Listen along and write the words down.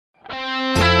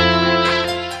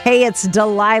Hey, it's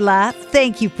Delilah.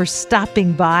 Thank you for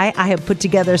stopping by. I have put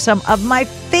together some of my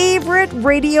favorite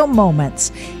radio moments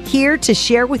here to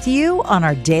share with you on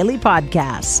our daily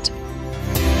podcast.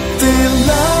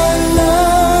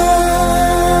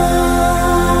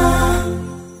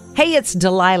 Hey, it's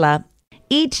Delilah.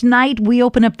 Each night we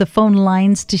open up the phone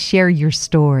lines to share your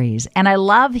stories, and I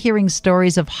love hearing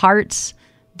stories of hearts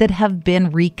that have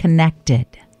been reconnected,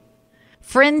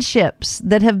 friendships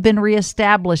that have been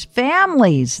reestablished,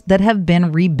 families that have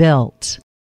been rebuilt.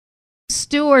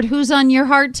 Stuart, who's on your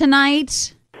heart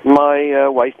tonight? My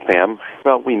wife, Pam.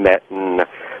 Well, we met in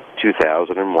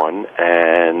 2001,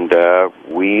 and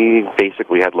we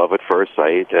basically had love at first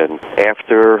sight. And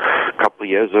after a couple of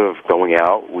years of going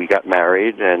out, we got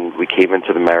married, and we came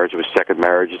into the marriage. It was second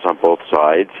marriages on both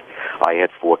sides. I had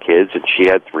 4 kids, and she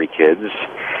had 3 kids.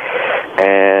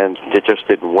 And it just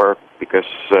didn't work because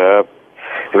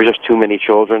there were just too many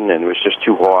children, and it was just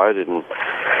too hard. And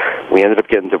we ended up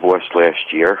getting divorced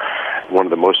last year. One of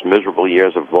the most miserable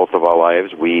years of both of our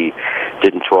lives. We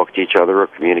didn't talk to each other or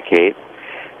communicate.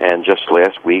 And just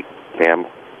last week, Pam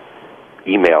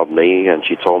emailed me, and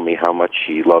she told me how much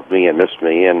she loved me and missed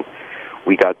me, and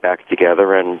we got back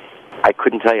together, and I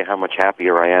couldn't tell you how much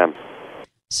happier I am.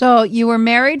 So you were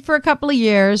married for a couple of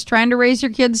years, trying to raise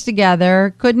your kids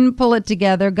together, couldn't pull it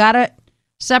together, got a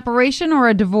separation or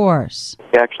a divorce?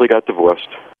 I actually got divorced.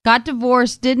 Got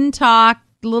divorced, didn't talk,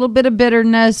 a little bit of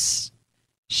bitterness.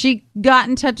 She got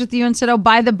in touch with you and said, oh,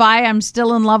 by the by, I'm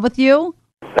still in love with you?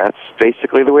 That's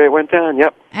basically the way it went down,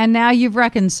 yep. And now you've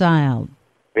reconciled.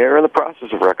 We're in the process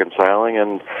of reconciling,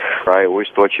 and I always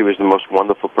thought she was the most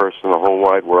wonderful person in the whole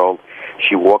wide world.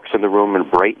 She walks in the room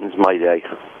and brightens my day.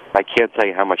 I can't tell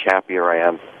you how much happier I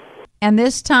am. And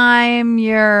this time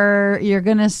you're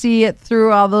going to see it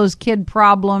through all those kid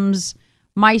problems,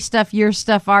 my stuff, your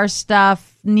stuff, our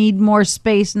stuff, need more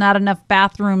space, not enough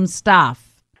bathroom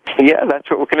stuff. Yeah, that's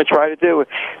what we're going to try to do.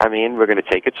 I mean, we're going to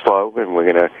take it slow, and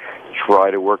we're going to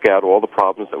try to work out all the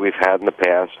problems that we've had in the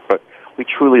past, but we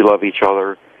truly love each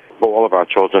other. All of our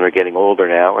children are getting older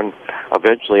now, and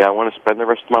eventually I want to spend the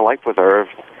rest of my life with her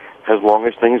as long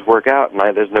as things work out, and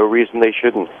there's no reason they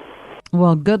shouldn't.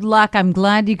 Well, good luck. I'm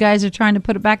glad you guys are trying to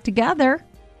put it back together.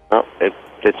 Well,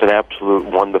 it's an absolute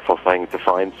wonderful thing to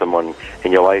find someone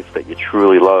in your life that you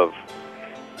truly love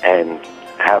and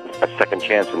have a second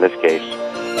chance in this case.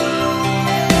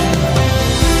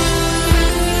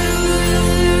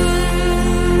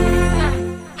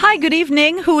 Hi, good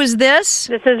evening. Who is this?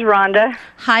 This is Rhonda.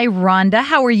 Hi, Rhonda.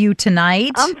 How are you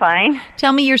tonight? I'm fine.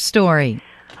 Tell me your story.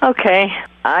 Okay.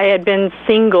 I had been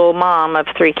single mom of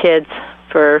 3 kids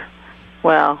for,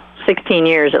 16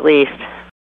 years at least.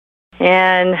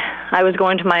 And I was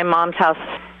going to my mom's house,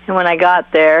 and when I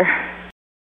got there,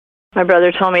 my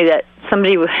brother told me that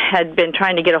somebody had been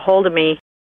trying to get a hold of me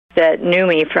that knew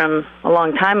me from a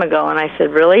long time ago, and I said,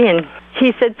 really? And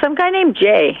he said, some guy named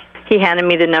Jay. He handed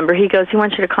me the number. He goes, he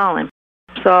wants you to call him.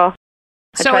 So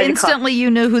instantly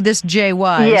you knew who this Jay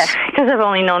was. Yeah, because I've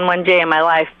only known one Jay in my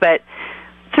life. But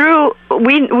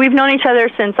we've known each other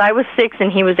since I was 6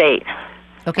 and he was 8.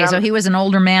 Okay, so he was an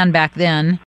older man back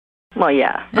then. Well,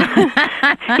 yeah.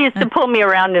 He used to pull me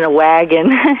around in a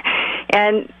wagon.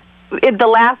 And the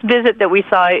last visit that we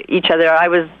saw each other, I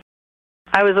was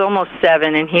almost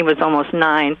 7 and he was almost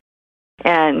 9.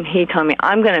 And he told me,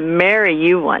 I'm going to marry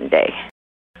you one day.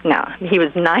 Now, he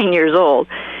was 9 years old.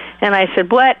 And I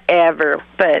said, whatever.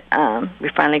 But we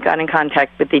finally got in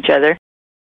contact with each other.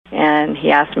 And he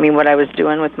asked me what I was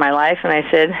doing with my life. And I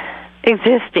said,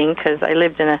 existing, because I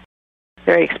lived in a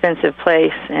very expensive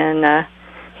place. And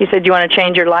he said, do you want to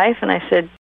change your life? And I said,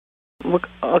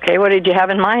 okay, what did you have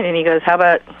in mind? And he goes, how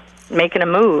about making a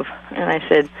move? And I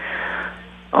said,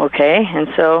 okay. And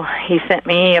so he sent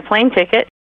me a plane ticket.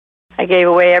 I gave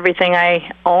away everything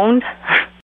I owned,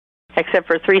 except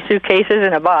for 3 suitcases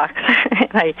and a box.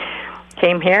 And I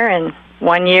came here, and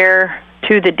 1 year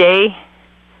to the day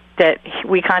that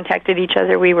we contacted each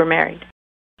other, we were married.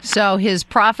 So his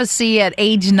prophecy at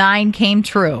age 9 came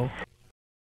true.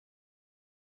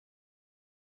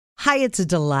 Hi, it's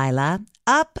Delilah.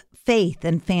 Up Faith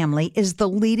and Family is the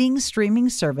leading streaming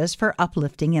service for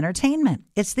uplifting entertainment.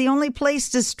 It's the only place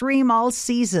to stream all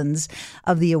seasons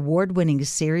of the award-winning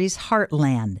series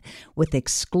Heartland with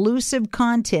exclusive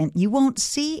content you won't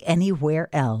see anywhere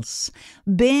else.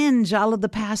 Binge all of the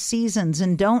past seasons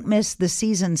and don't miss the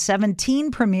season 17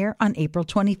 premiere on April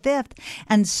 25th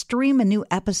and stream a new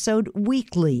episode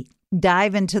weekly.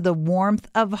 Dive into the warmth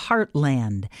of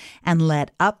Heartland and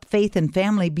let Up Faith and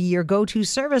Family be your go-to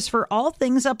service for all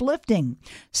things uplifting.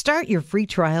 Start your free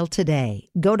trial today.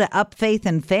 Go to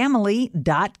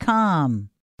upfaithandfamily.com.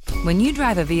 When you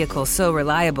drive a vehicle so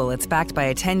reliable it's backed by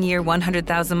a 10-year,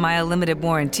 100,000-mile limited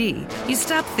warranty, you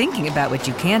stop thinking about what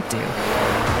you can't do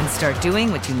and start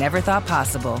doing what you never thought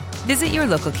possible. Visit your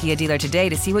local Kia dealer today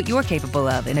to see what you're capable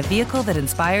of in a vehicle that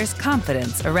inspires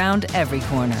confidence around every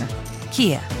corner.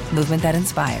 Kia, movement that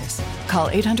inspires. Call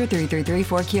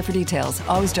 800-333-4KIA for details.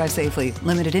 Always drive safely.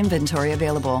 Limited inventory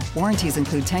available. Warranties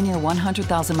include 10-year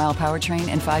 100,000-mile powertrain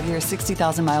and 5-year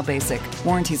 60,000-mile basic.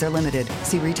 Warranties are limited.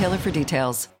 See retailer for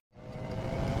details.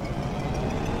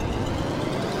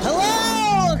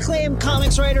 Hello, acclaimed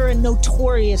comics writer and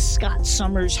notorious Scott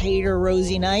Summers hater,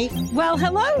 Rosie Knight. Well,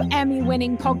 hello,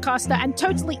 Emmy-winning podcaster and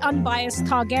totally unbiased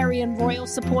Targaryen royal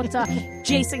supporter,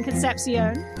 Jason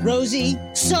Concepcion. Rosie,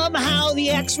 somehow the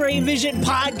X-Ray Vision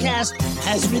podcast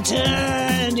has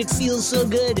returned. It feels so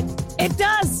good. It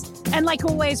does. And like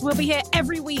always, we'll be here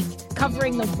every week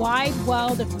covering the wide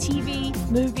world of TV,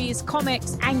 movies,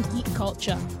 comics, and geek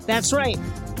culture. That's right.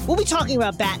 We'll be talking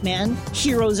about Batman,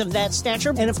 heroes of that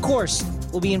stature, and of course,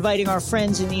 we'll be inviting our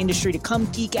friends in the industry to come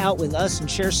geek out with us and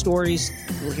share stories.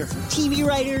 We'll hear from TV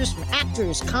writers, from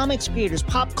actors, comics creators,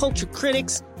 pop culture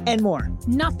critics, and more.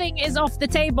 Nothing is off the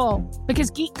table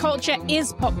because geek culture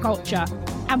is pop culture,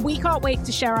 and we can't wait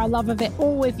to share our love of it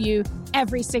all with you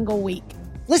every single week.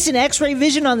 Listen to X-Ray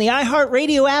Vision on the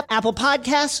iHeartRadio app, Apple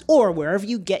Podcasts, or wherever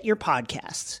you get your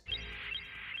podcasts.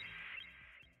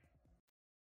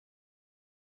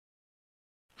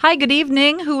 Hi, good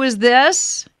evening. Who is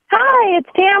this? Hi, it's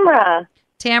Tamara.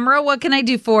 Tamara, what can I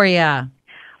do for you?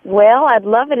 Well, I'd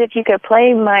love it if you could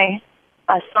play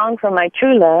a song from my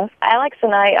true love. Alex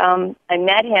and I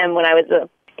met him when I was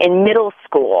in middle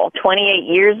school 28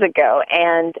 years ago,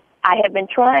 and I had been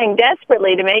trying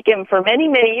desperately to make him for many,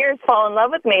 many years fall in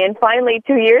love with me, and finally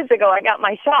 2 years ago I got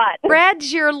my shot. Read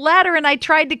your letter, and I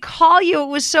tried to call you. It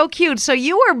was so cute. So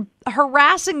you were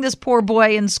harassing this poor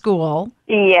boy in school.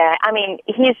 Yeah, I mean,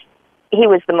 he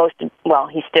was the most, well,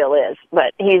 he still is,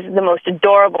 but he's the most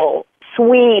adorable,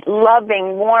 sweet,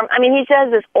 loving, warm. I mean, he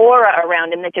has this aura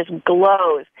around him that just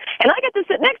glows. And I got to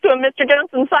sit next to him, Mr.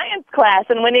 Johnson's science class,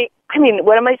 and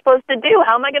what am I supposed to do?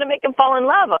 How am I going to make him fall in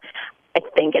love? I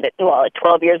think at 12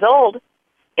 years old,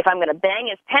 if I'm going to bang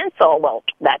his pencil, well,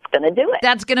 that's going to do it.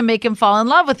 That's going to make him fall in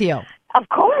love with you. Of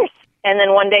course. And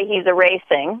then one day he's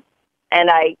erasing, and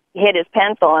I hit his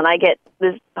pencil, and I get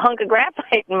this hunk of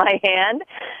graphite in my hand,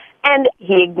 and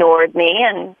he ignored me.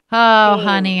 And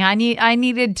honey, I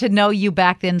needed to know you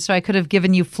back then so I could have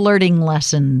given you flirting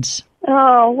lessons.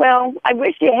 Oh, well, I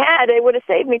wish you had. It would have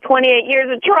saved me 28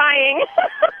 years of trying.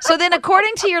 So then,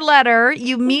 according to your letter,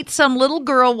 you meet some little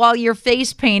girl while you're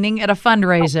face painting at a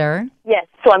fundraiser. Yes,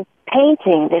 so I'm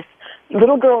painting this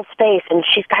little girl's face, and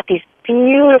she's got these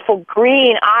beautiful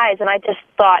green eyes, and I just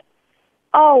thought,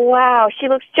 oh, wow, she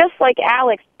looks just like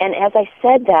Alex. And as I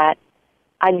said that,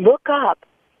 I look up,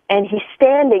 and he's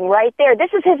standing right there.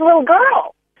 This is his little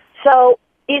girl. So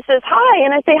he says, hi,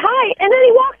 and I say, hi, and then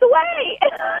he walks away.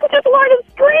 I just wanted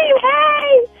to scream,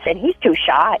 hey! And he's too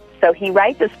shy, so he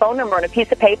writes his phone number on a piece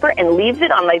of paper and leaves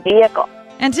it on my vehicle.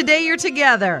 And today you're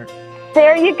together.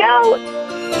 There you go.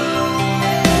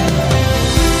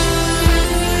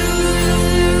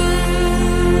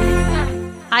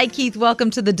 Hi, Keith.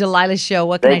 Welcome to the Delilah Show.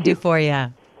 What can I do for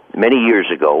you? Many years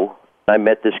ago, I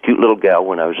met this cute little gal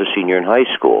when I was a senior in high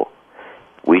school.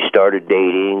 We started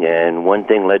dating, and one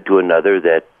thing led to another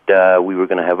that we were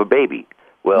going to have a baby.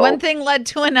 Well, one thing led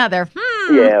to another.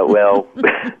 Yeah, well,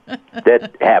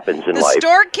 that happens in life. The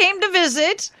stork came to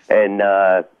visit. And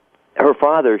her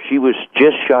father, she was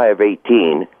just shy of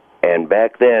 18, and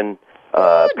back then...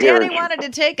 Daddy wanted to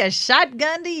take a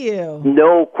shotgun to you.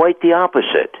 No, quite the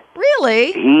opposite.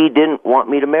 Really? He didn't want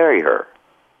me to marry her.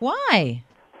 Why?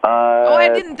 I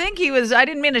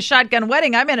didn't mean a shotgun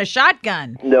wedding. I meant a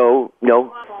shotgun. No.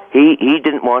 He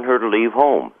didn't want her to leave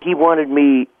home. He wanted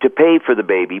me to pay for the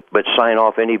baby, but sign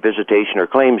off any visitation or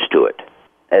claims to it.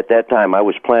 At that time, I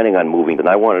was planning on moving, and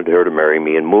I wanted her to marry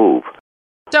me and move.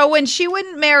 So when she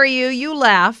wouldn't marry you, you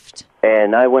left.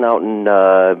 And I went out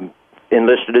and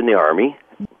enlisted in the Army.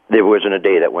 There wasn't a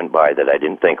day that went by that I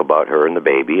didn't think about her and the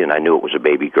baby, and I knew it was a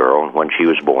baby girl when she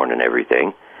was born and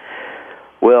everything.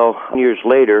 Well, years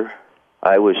later,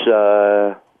 I was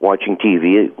watching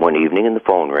TV one evening, and the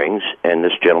phone rings, and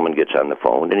this gentleman gets on the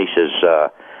phone, and he says,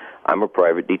 I'm a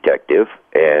private detective,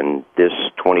 and this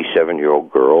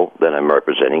 27-year-old girl that I'm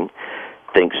representing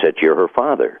thinks that you're her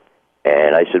father.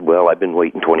 And I said, well, I've been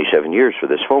waiting 27 years for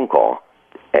this phone call.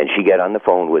 And she got on the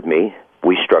phone with me.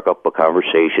 We struck up a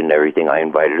conversation and everything. I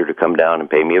invited her to come down and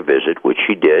pay me a visit, which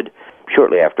she did.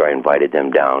 Shortly after I invited them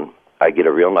down, I get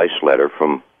a real nice letter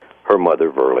from her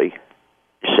mother, Verlie,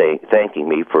 thanking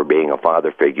me for being a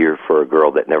father figure for a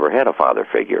girl that never had a father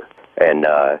figure. And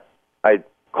I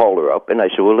called her up, and I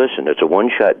said, well, listen, it's a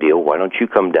one-shot deal. Why don't you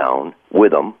come down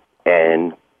with them,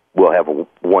 and we'll have a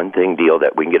one-thing deal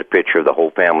that we can get a picture of the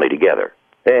whole family together.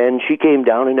 And she came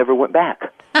down and never went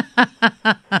back.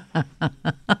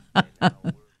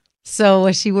 So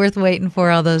was she worth waiting for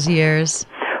all those years?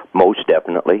 Most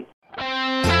definitely.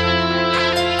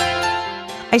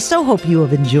 I so hope you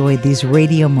have enjoyed these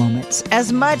radio moments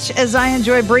as much as I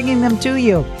enjoy bringing them to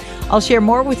you. I'll share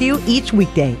more with you each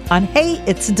weekday on Hey,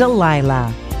 It's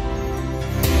Delilah.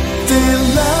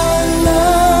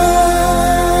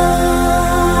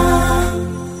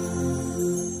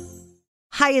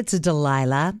 Hi, it's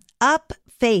Delilah. Up,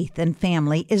 Faith, and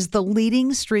Family is the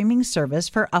leading streaming service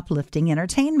for uplifting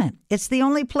entertainment. It's the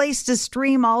only place to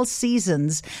stream all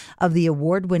seasons of the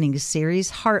award-winning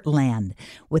series Heartland,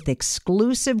 with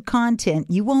exclusive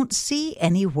content you won't see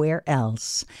anywhere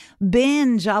else.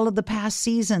 Binge all of the past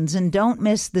seasons and don't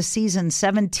miss the season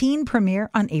 17 premiere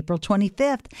on April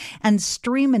 25th, and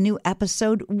stream a new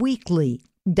episode weekly.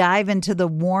 Dive into the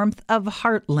warmth of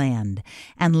Heartland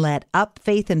and let Up,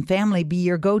 Faith, and Family be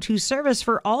your go-to service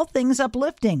for all things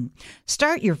uplifting.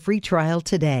 Start your free trial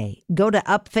today. Go to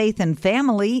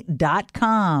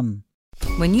upfaithandfamily.com.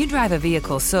 When you drive a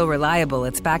vehicle so reliable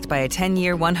it's backed by a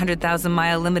 10-year,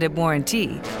 100,000-mile limited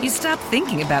warranty, you stop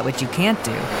thinking about what you can't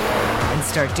do and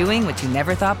start doing what you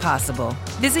never thought possible.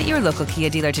 Visit your local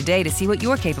Kia dealer today to see what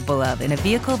you're capable of in a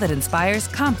vehicle that inspires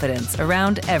confidence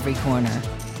around every corner.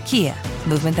 Kia,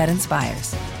 movement that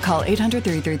inspires. Call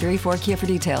 800-333-4KIA for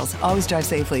details. Always drive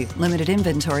safely. Limited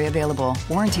inventory available.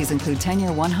 Warranties include 10-year,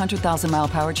 100,000-mile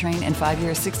powertrain and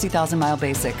 5-year, 60,000-mile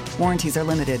basic. Warranties are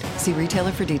limited. See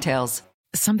retailer for details.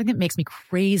 Something that makes me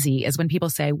crazy is when people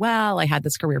say, well, I had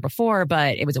this career before,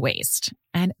 but it was a waste.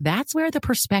 And that's where the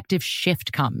perspective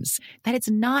shift comes, that it's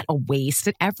not a waste,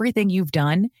 that everything you've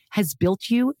done has built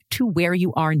you to where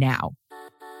you are now.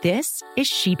 This is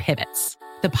She Pivots,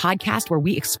 the podcast where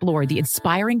we explore the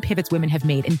inspiring pivots women have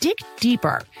made and dig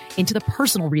deeper into the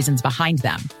personal reasons behind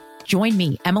them. Join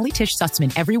me, Emily Tish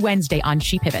Sussman, every Wednesday on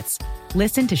She Pivots.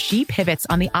 Listen to She Pivots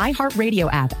on the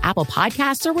iHeartRadio app, Apple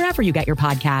Podcasts, or wherever you get your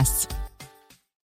podcasts.